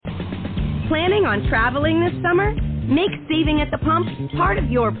Planning on traveling this summer? Make saving at the pump part of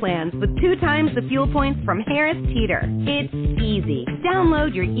your plans with 2 times the fuel points from Harris Teeter. It's easy.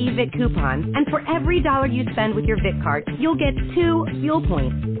 Download your eVic coupon, and for every $1 you spend with your Vic card, you'll get 2 fuel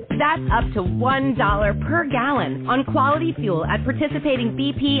points. That's up to $1 per gallon on quality fuel at participating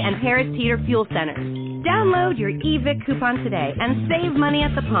BP and Harris Teeter fuel centers. Download your eVic coupon today and save money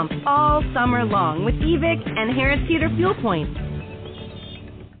at the pump all summer long with eVic and Harris Teeter fuel points.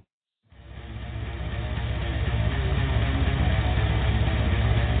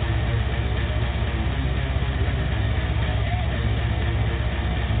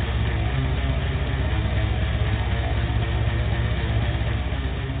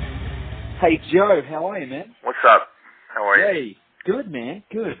 Hey, Joe, how are you, man? What's up? How are you? Hey, good, man.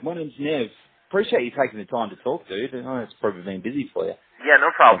 Good. My name's Nev. Appreciate you taking the time to talk, dude. I know it's probably been busy for you. Yeah, no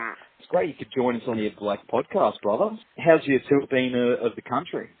problem. It's great you could join us on the Black podcast, brother. How's your tour been of the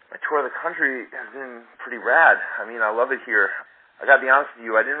country? My tour of the country has been pretty rad. I mean, I love it here. I gotta be honest with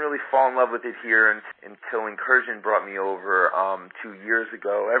you, I didn't really fall in love with it here until Incursion brought me over 2 years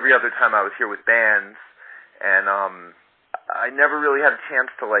ago. Every other time I was here with bands, and I never really had a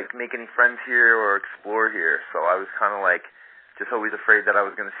chance to, like, make any friends here or explore here, so I was kind of, like, just always afraid that I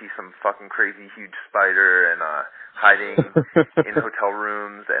was going to see some fucking crazy huge spider and hiding in hotel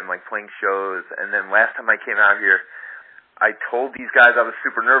rooms and, like, playing shows. And then last time I came out here, I told these guys I was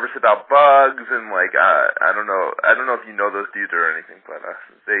super nervous about bugs and, like, I don't know if you know those dudes or anything, but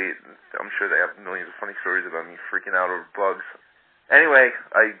I'm sure they have millions of funny stories about me freaking out over bugs. Anyway,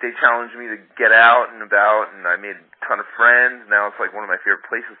 they challenged me to get out and about, and I made a ton of friends. Now it's like one of my favorite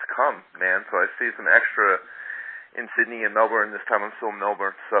places to come, man. So I stayed some extra in Sydney and Melbourne. This time I'm still in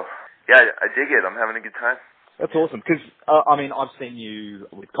Melbourne. So, yeah, I dig it. I'm having a good time. That's awesome, because, I mean, I've seen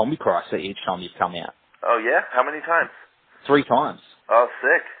you with Combi Christ each time you've come out. Oh, yeah? How many times? 3 times. Oh,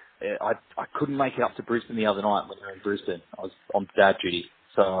 sick. Yeah, I couldn't make it up to Brisbane the other night when we were in Brisbane. I was on dad duty,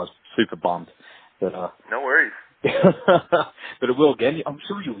 so I was super bummed. But, no worries. But it will again. I'm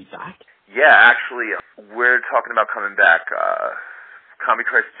sure you'll be back. Yeah, actually, we're talking about coming back. Combi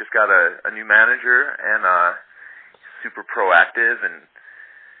Christ just got a new manager, and super proactive. And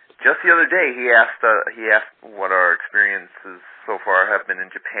just the other day, he asked what our experiences so far have been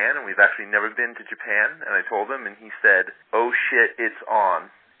in Japan, and we've actually never been to Japan. And I told him, and he said, "Oh shit, it's on."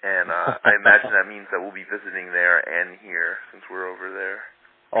 And I imagine that means that we'll be visiting there and here since we're over there.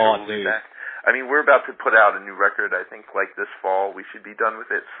 Oh, we'll dude. I mean, we're about to put out a new record, I think, like this fall. We should be done with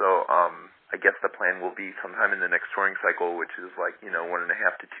it. So I guess the plan will be sometime in the next touring cycle, which is like, 1.5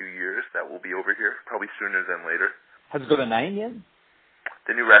 to 2 years, that we'll be over here, probably sooner than later. Has it got a name yet?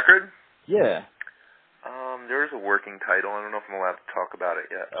 The new record? Yeah. There is a working title. I don't know if I'm allowed to talk about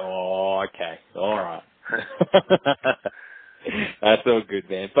it yet. Oh, okay. All right. That's all good,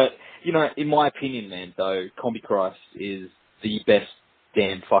 man. But, in my opinion, man, though, Combi Christ is the best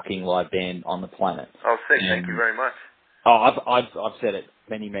damn fucking live band on the planet. Oh, sick. Thank you very much. Oh, I've said it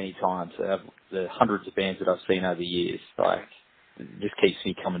many, many times. The hundreds of bands that I've seen over the years, like, it just keeps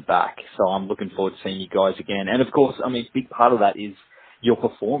me coming back. So I'm looking forward to seeing you guys again. And of course, I mean, a big part of that is your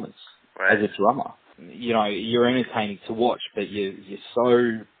performance as a drummer. You're entertaining to watch, but you're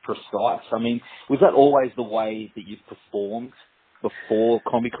so precise. I mean, was that always the way that you've performed before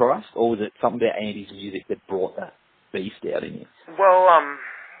Combi Christ, or was it something about Andy's music that brought that beast out in you? Well,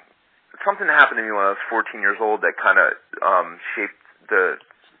 something happened to me when I was 14 years old that kind of shaped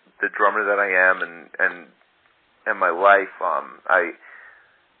the drummer that I am and my life. I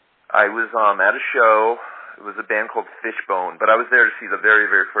was at a show. It was a band called Fishbone, but I was there to see the very,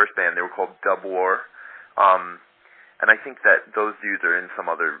 very first band. They were called Dub War, and I think that those dudes are in some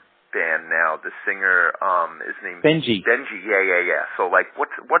other band now. The singer is named Benji. Yeah. So, like,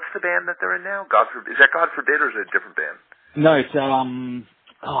 what's the band that they're in now? Is that God Forbid, or is it a different band? No, it's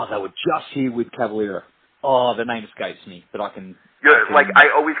they were just here with Cavalera. Oh, the name escapes me, but I can. I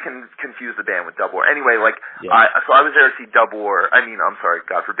always can confuse the band with Dub War. Anyway, so I was there to see Dub War. I mean, I'm sorry,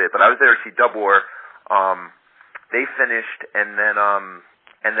 God forbid, but I was there to see Dub War. They finished, and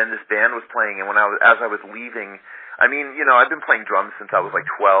then this band was playing, and as I was leaving, I mean, I've been playing drums since I was like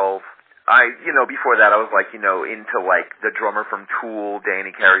 12. Before that I was like, into like the drummer from Tool,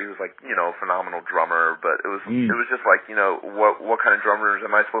 Danny Carey, who's like, a phenomenal drummer, but it was just like, what kind of drummers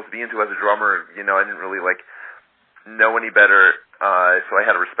am I supposed to be into as a drummer? I didn't really like know any better, so I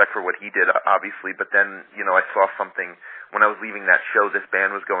had a respect for what he did, obviously, but then, I saw something when I was leaving that show. This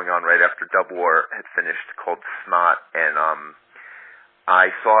band was going on right after Dub War had finished called Snot, and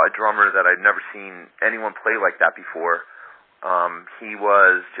I saw a drummer that I'd never seen anyone play like that before. He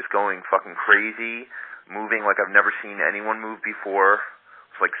was just going fucking crazy, moving like I've never seen anyone move before.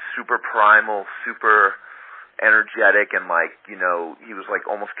 It's like super super primal, super energetic, and like, you know, he was like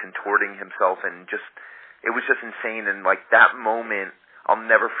almost contorting himself, and just, it was just insane. And like that moment, I'll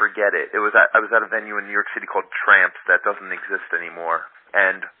never forget it. I was at a venue in New York City called Tramps that doesn't exist anymore,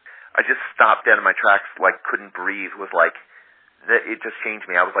 and I just stopped dead in my tracks, like couldn't breathe. Was like, it just changed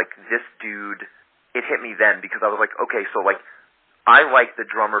me. I was like, this dude, it hit me then, because I was like, okay, so like, I like the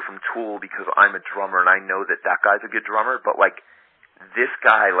drummer from Tool because I'm a drummer and I know that that guy's a good drummer, but like, this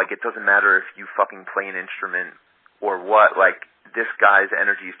guy, like, it doesn't matter if you fucking play an instrument or what, like, this guy's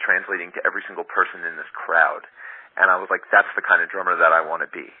energy is translating to every single person in this crowd. And I was like, that's the kind of drummer that I want to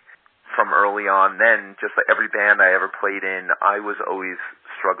be. From early on, then, just like every band I ever played in, I was always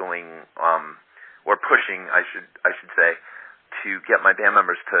struggling, or pushing, I should say, to get my band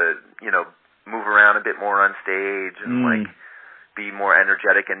members to, you know, move around a bit more on stage and like be more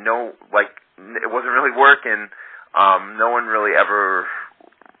energetic. And no, like, it wasn't really working. No one really ever,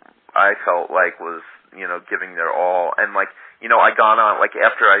 I felt like, was, you know, giving their all. And like, you know, I gone on, like,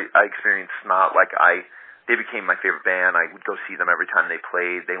 after I experienced Snot, like, they became my favorite band. I would go see them every time they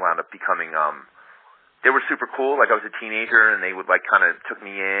played. They wound up becoming, they were super cool. Like, I was a teenager and they would like kind of took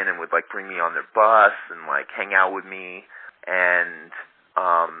me in and would like bring me on their bus and like hang out with me. And,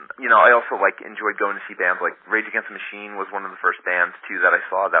 you know, I also like enjoyed going to see bands like Rage Against the Machine was one of the first bands too that I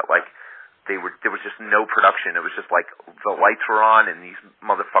saw that like, there was just no production. It was just like the lights were on and these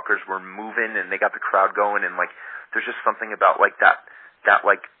motherfuckers were moving and they got the crowd going, and like there's just something about like that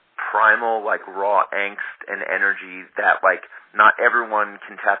like primal, like raw angst and energy that like not everyone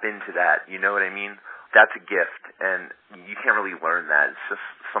can tap into that. You know what I mean? That's a gift, and you can't really learn that. It's just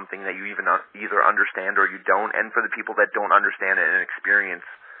something that you either understand or you don't. And for the people that don't understand it and experience,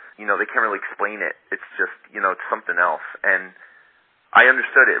 you know, they can't really explain it. It's just, you know, it's something else. And I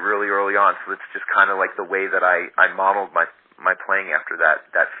understood it really early on, so it's just kind of like the way that I modeled my playing after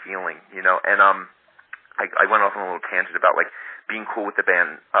that feeling, you know. And I went off on a little tangent about like being cool with the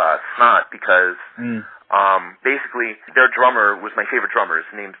band Snot, because basically their drummer was my favorite drummer. His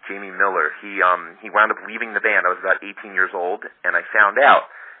name's Jamie Miller. He wound up leaving the band. I was about 18 years old, and I found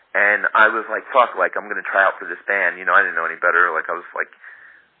out, and I was like, fuck, like I'm gonna try out for this band. You know, I didn't know any better. Like I was like,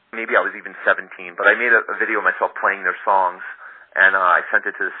 maybe I was even 17, but I made a video of myself playing their songs. And I sent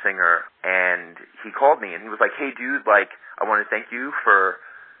it to the singer, and he called me, and he was like, hey, dude, like, I want to thank you for,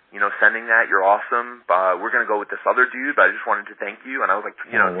 you know, sending that. You're awesome. We're going to go with this other dude, but I just wanted to thank you. And I was like,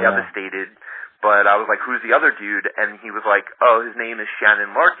 you know, devastated. But I was like, who's the other dude? And he was like, oh, his name is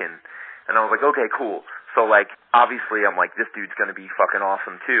Shannon Larkin. And I was like, okay, cool. So, like, obviously I'm like, this dude's going to be fucking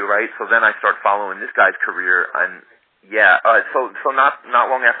awesome too, right? So then I start following this guy's career, and yeah, so not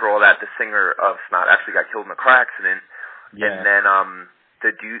long after all that, the singer of Snot actually got killed in a car accident. Yeah. And then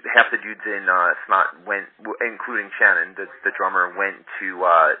half the dudes in Snot went, including Shannon, the drummer, went to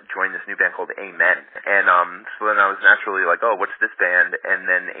join this new band called Amen. And so then I was naturally like, oh, what's this band? And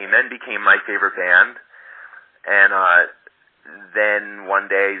then Amen became my favorite band. And then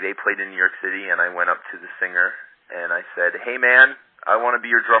one day they played in New York City, and I went up to the singer and I said, hey man, I want to be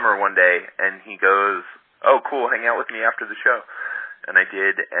your drummer one day. And he goes, oh cool, hang out with me after the show. And I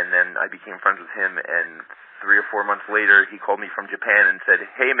did, and then I became friends with him, and 3 or 4 months later, he called me from Japan and said,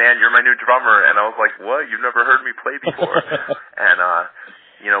 hey man, you're my new drummer. And I was like, what? You've never heard me play before. And,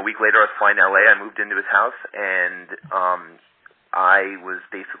 you know, a week later I was flying to LA. I moved into his house, and I was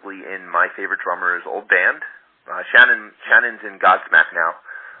basically in my favorite drummer's old band. Shannon's in Godsmack now.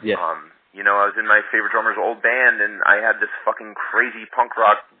 Yeah. You know, I was in my favorite drummer's old band, and I had this fucking crazy punk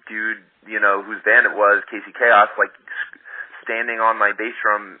rock dude, you know, whose band it was, Casey Chaos, like, standing on my bass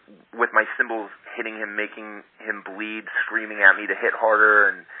drum with my cymbals hitting him, making him bleed, screaming at me to hit harder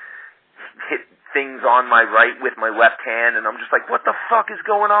and hit things on my right with my left hand. And I'm just like, what the fuck is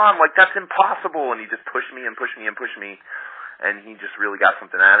going on? Like, that's impossible. And he just pushed me and pushed me and pushed me. And he just really got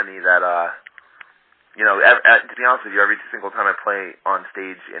something out of me that, you know, to be honest with you, every single time I play on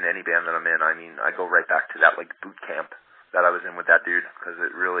stage in any band that I'm in, I mean, I go right back to that, like, boot camp that I was in with that dude, because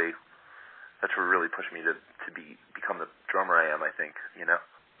it really, that's what really pushed me to become the drummer I am, I think, you know?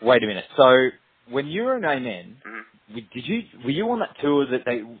 Wait a minute. So, when you were in Amen, were you on that tour that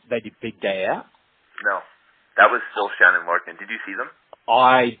they did Big Day Out? No. That was still Shannon Larkin. Did you see them?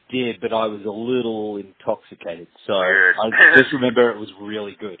 I did, but I was a little intoxicated. So, weird. I just remember it was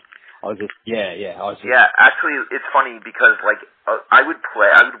really good. I was just, Yeah, actually, it's funny because, like, I would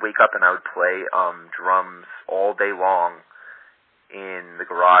wake up and I would play drums all day long in the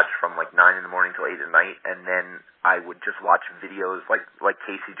garage from like 9 in the morning till 8 at night, and then I would just watch videos like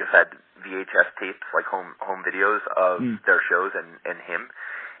Casey just had VHS tapes, like home videos of their shows and him,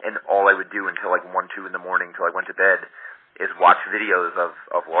 and all I would do until like 1, 2 in the morning till I went to bed is watch videos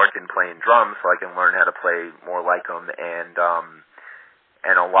of Larkin playing drums so I can learn how to play more like him, and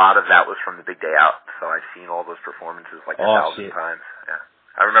a lot of that was from the Big Day Out. So I've seen all those performances like 1,000 times. Yeah,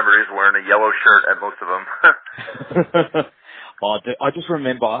 I remember he was wearing a yellow shirt at most of them. Oh, dude, I just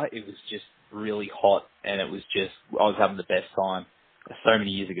remember it was just really hot, and I was having the best time. So many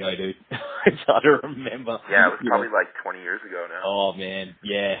years ago, dude. It's hard to remember. Yeah, it was probably like 20 years ago now. Oh, man.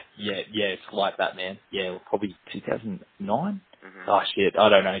 Yeah. It's like that, man. Yeah, probably 2009? Mm-hmm. Oh, shit. I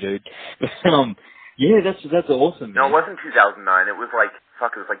don't know, dude. Yeah, that's awesome, man. No, it wasn't 2009. It was like,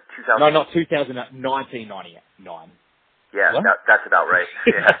 it was like 2000. No, not 2000, 1999. Yeah, that's about right.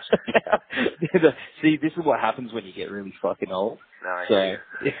 Yeah. See, this is what happens when you get really fucking old. No, I hear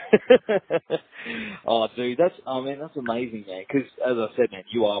you. Oh, dude, that's amazing, man. Because as I said, man,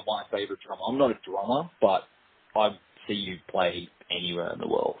 you are my favorite drummer. I'm not a drummer, but I see you play anywhere in the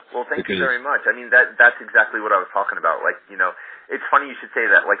world. Well, thank you very much. I mean, that's exactly what I was talking about. Like, you know, it's funny you should say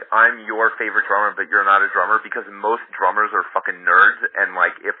that. Like, I'm your favorite drummer, but you're not a drummer, because most drummers are fucking nerds, and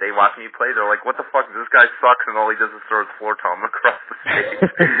like, if they watch me play, they're like, what the fuck, this guy sucks, and all he does is throw his floor tom across the stage.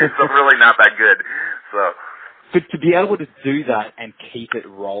 So I'm really not that good. So. But to be able to do that and keep it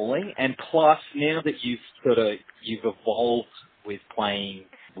rolling, and plus now that you've evolved with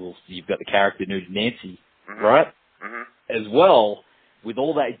playing, well, you've got the character Nude Nancy, mm-hmm. right? Mm-hmm. As well, with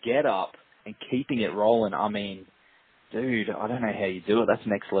all that get up and keeping it rolling, I mean, dude, I don't know how you do it. That's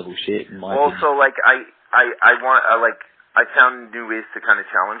next level shit in my opinion. So like I found new ways to kind of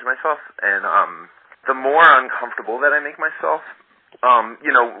challenge myself, and the more uncomfortable that I make myself,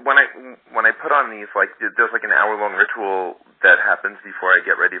 you know, when I put on these, like, there's like an hour-long ritual that happens before I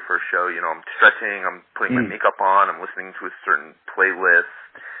get ready for a show. You know, I'm stretching, I'm putting my makeup on, I'm listening to a certain playlist.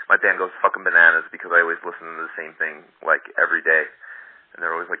 My band goes fucking bananas because I always listen to the same thing, like, every day. And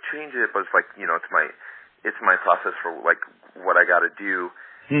they're always like, change it, but it's like, you know, it's my process for, like, what I gotta do.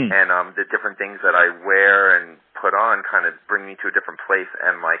 And the different things that I wear and put on kind of bring me to a different place.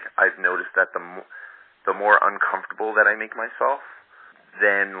 And, like, I've noticed that the more uncomfortable that I make myself,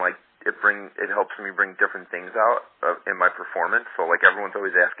 then, like, it helps me bring different things out in my performance. So, like, everyone's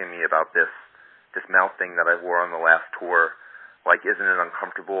always asking me about this mouth thing that I wore on the last tour. Like, isn't it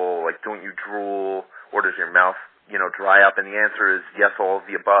uncomfortable? Like, don't you drool? Or does your mouth, you know, dry up? And the answer is yes, all of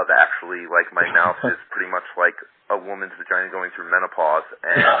the above. Actually, like, my mouth is pretty much like a woman's vagina going through menopause,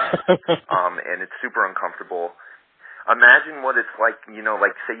 and it's super uncomfortable. Imagine what it's like, you know,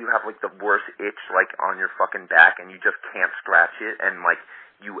 like, say you have, like, the worst itch, like, on your fucking back, and you just can't scratch it, and, like,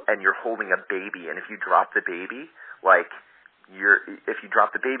 you're holding a baby, and if you drop the baby, like, if you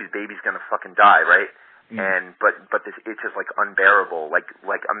drop the baby's gonna fucking die, right? But this itch is, like, unbearable. Like,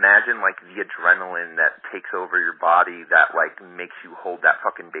 imagine, like, the adrenaline that takes over your body that, like, makes you hold that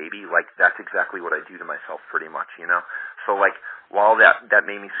fucking baby. Like, that's exactly what I do to myself, pretty much, you know? So, like, while that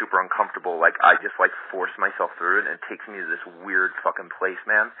made me super uncomfortable, like, I just, like, force myself through it, and it takes me to this weird fucking place,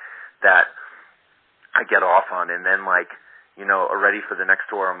 man, that I get off on. And then, like, you know, ready for the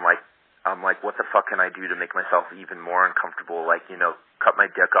next tour, I'm like, what the fuck can I do to make myself even more uncomfortable? Like, you know, cut my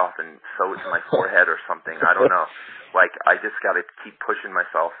dick off and sew it to my forehead or something. I don't know. Like, I just gotta keep pushing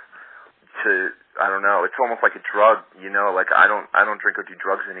myself to, I don't know, it's almost like a drug, you know? Like, I don't drink or do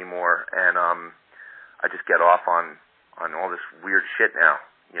drugs anymore, and I just get off on all this weird shit now,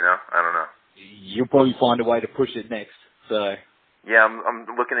 you know? I don't know. You'll probably find a way to push it next, so. Yeah, I'm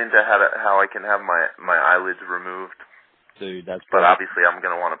looking into how I can have my eyelids removed. Dude, that's But obviously I'm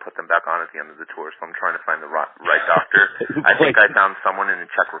going to want to put them back on at the end of the tour, so I'm trying to find the right doctor. I think I found someone in the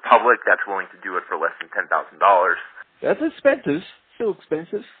Czech Republic that's willing to do it for less than $10,000. That's expensive. Still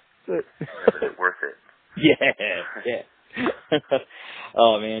expensive. But is it worth it? Yeah.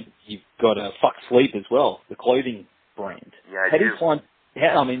 Oh, man, you've got Fuck Sleep as well, the clothing brand. Yeah, How do you find...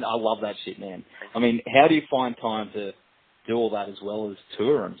 I mean, I love that shit, man. I mean, how do you find time to do all that as well as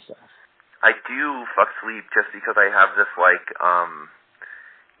tour and stuff? I do Fuck Sleep just because I have this, like,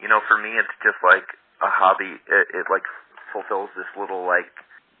 you know, for me it's just like a hobby. It like fulfills this little, like,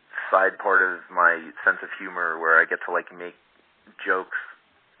 side part of my sense of humor where I get to, like, make jokes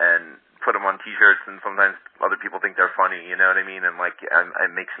and put them on T-shirts, and sometimes other people think they're funny, you know what I mean? And, like,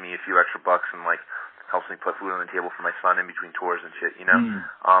 it makes me a few extra bucks and, like, helps me put food on the table for my son in between tours and shit, you know?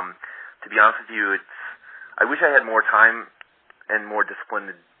 To be honest with you, I wish I had more time and more discipline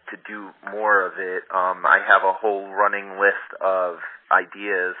to do more of it. I have a whole running list of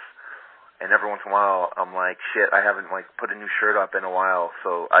ideas, and every once in a while I'm like, shit, I haven't, like, put a new shirt up in a while,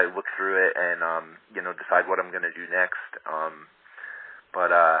 so I look through it and, you know, decide what I'm going to do next.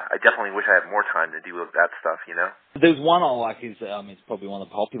 But I definitely wish I had more time to do that stuff, you know? There's one I like, it's probably one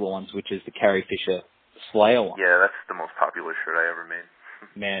of the popular ones, which is the Carrie Fisher Slayer one. Yeah, that's the most popular shirt I ever made.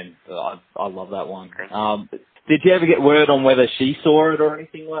 Man, I love that one. Thank you. Did you ever get word on whether she saw it or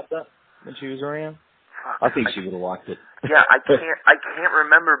anything like that when she was around? Fuck, I think she would have liked it. Yeah, I can't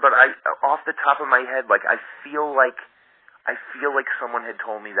remember, but off the top of my head, like I feel like someone had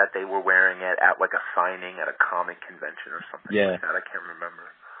told me that they were wearing it at like a signing at a comic convention or something like that. I can't remember.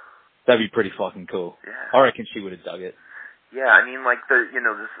 That'd be pretty fucking cool. Yeah. I reckon she would have dug it. Yeah, I mean, like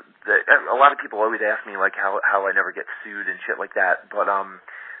a lot of people always ask me like how I never get sued and shit like that, but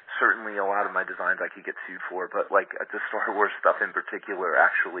certainly a lot of my designs I could get sued for, but like the Star Wars stuff in particular,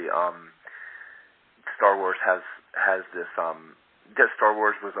 actually, Star Wars has this Star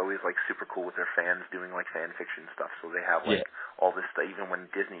Wars was always like super cool with their fans doing like fan fiction stuff, so they have like all this stuff, even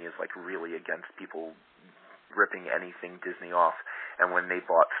when Disney is like really against people ripping anything Disney off. And when they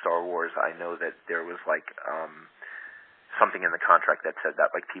bought Star Wars, I know that there was like something in the contract that said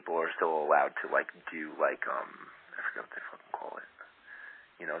that like people are still allowed to like do like I forget what they fucking call it.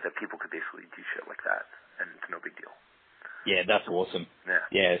 You know, that people could basically do shit like that, and it's no big deal. Yeah, that's awesome.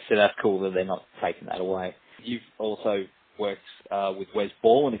 Yeah, so that's cool that they're not taking that away. You've also worked with Wes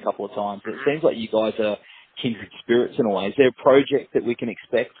Borland a couple of times. It seems like you guys are kindred spirits in a way. Is there a project that we can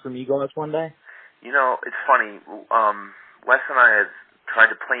expect from you guys one day? You know, it's funny. Wes and I have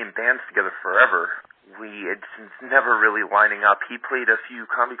tried to play in bands together forever. It's never really lining up. He played a few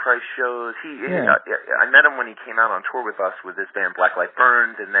Comedy Christ shows. I met him when he came out on tour with us with his band Black Light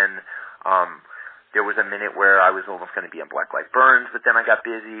Burns, and then there was a minute where I was almost going to be in Black Light Burns, but then I got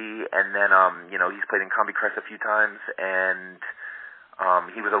busy, and then he's played in Comedy Christ a few times, and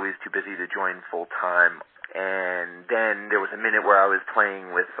he was always too busy to join full time. And then there was a minute where I was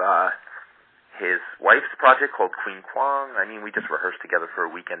playing with his wife's project called Queen Kwong. I mean, we just rehearsed together for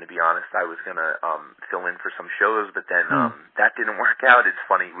a weekend, to be honest. I was going to fill in for some shows, but then that didn't work out. It's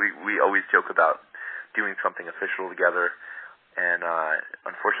funny. We always joke about doing something official together, and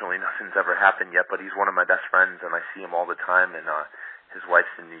unfortunately nothing's ever happened yet, but he's one of my best friends, and I see him all the time, and his wife's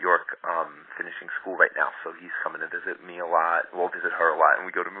in New York finishing school right now, so he's coming to visit me a lot. We'll visit her a lot, and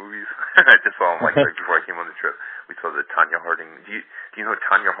we go to movies. I just saw him like right before I came on the trip. We saw the Tanya Harding. Do you know who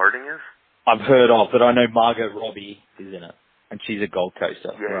Tanya Harding is? I've heard of, but I know Margot Robbie is in it, and she's a Gold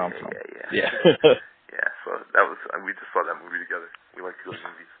Coaster where I'm from. Yeah. Yeah, so we just saw that movie together. We like to go to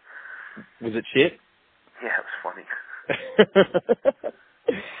movies. Was it shit? Yeah, it was funny.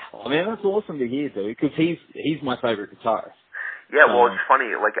 Oh man, that's awesome to hear, dude, because he's my favorite guitarist. Yeah, well, it's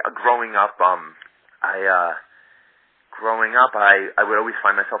funny. Like growing up, I would always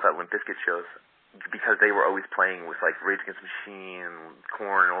find myself at Limp Bizkit shows because they were always playing with like Rage Against the Machine and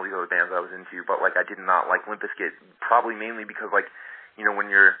Korn and all these other bands I was into. But like I did not like Limp Bizkit, probably mainly because like, you know,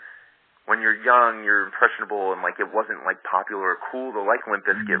 when you're young, you're impressionable, and like it wasn't like popular or cool to like Limp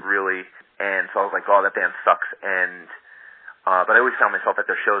Bizkit really. And so I was like, oh, that band sucks. And but I always found myself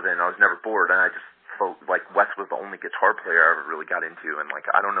at their shows, and I was never bored. And I just felt like Wes was the only guitar player I ever really got into. And like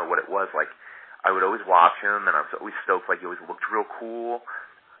I don't know what it was. Like I would always watch him, and I was always stoked. Like he always looked real cool.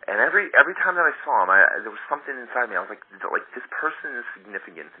 And every time that I saw him, there was something inside me. I was like this person is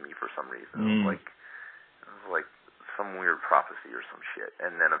significant to me for some reason. It was like some weird prophecy or some shit.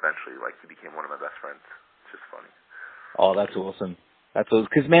 And then eventually, like he became one of my best friends. It's just funny. Oh, that's awesome. That's awesome.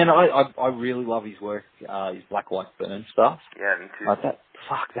 Because man, I really love his work. His Black Light Burn stuff. Yeah, me too. Like that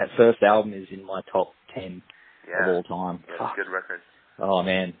first album is in my top 10 of all time. Yeah, it's a good record. Oh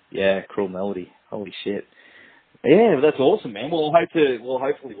man, yeah, Cruel Melody. Holy shit. Yeah, that's awesome, man. We'll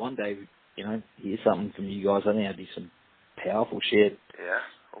hopefully one day, you know, hear something from you guys. I think that'd be some powerful shit. Yeah.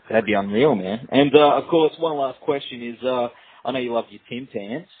 Hopefully. That'd be unreal, man. And, of course, one last question is, I know you love your Tim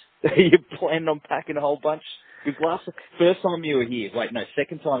Tams. You planning on packing a whole bunch? Because first time you were here,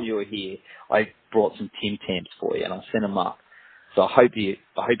 second time you were here, I brought some Tim Tams for you and I sent them up. So I hope you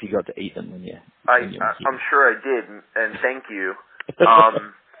got to eat them when you were here. I'm sure I did, and thank you.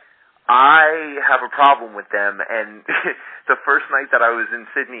 I have a problem with them, and the first night that I was in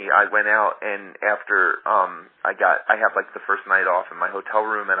Sydney, I went out, and after I had like the first night off in my hotel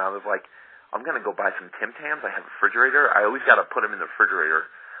room, and I was like, I'm gonna go buy some Tim Tams. I have a refrigerator. I always gotta put them in the refrigerator.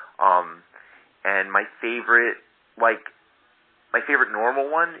 And my favorite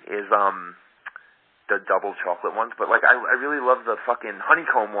normal one is the double chocolate ones, but like I really love the fucking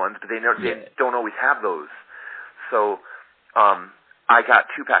honeycomb ones, but they don't always have those. So I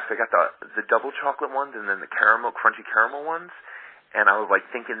got 2 packs. I got the double chocolate ones and then the crunchy caramel ones. And I was like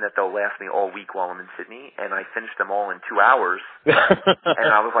thinking that they'll last me all week while I'm in Sydney. And I finished them all in 2 hours.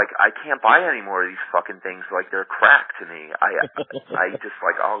 And I was like, I can't buy any more of these fucking things. Like they're crack to me. I just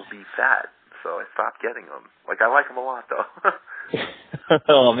like, I'll be fat. So I stopped getting them. Like I like them a lot though.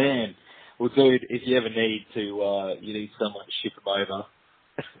 Oh man. Well, dude, if you ever need to, you need someone to ship them over.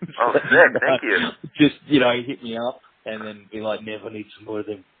 Oh, sick! Thank you. Just hit me up and then be like, "Never need some more of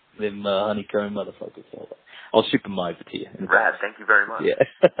them honeycomb motherfuckers." I'll ship them over to you. Rad, thank you very much. Yeah.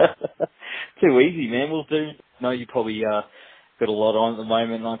 Too easy, man. Well, dude, I know you probably got a lot on at the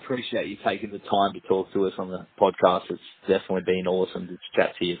moment, and I appreciate you taking the time to talk to us on the podcast. It's definitely been awesome to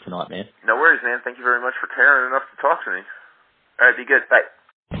chat to you tonight, man. No worries, man. Thank you very much for caring enough to talk to me. All right, be good. Bye.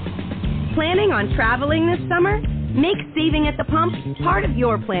 Planning on traveling this summer? Make saving at the pump part of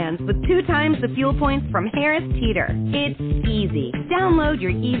your plans with 2 times the fuel points from Harris Teeter. It's easy. Download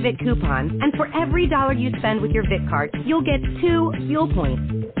your eVIC coupon, and for every $1 you spend with your VIC card, you'll get 2 fuel points.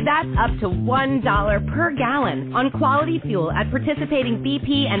 That's up to $1 per gallon on quality fuel at participating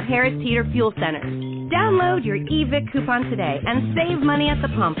BP and Harris Teeter fuel centers. Download your eVIC coupon today and save money at the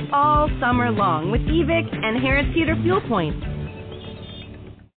pump all summer long with eVIC and Harris Teeter fuel points.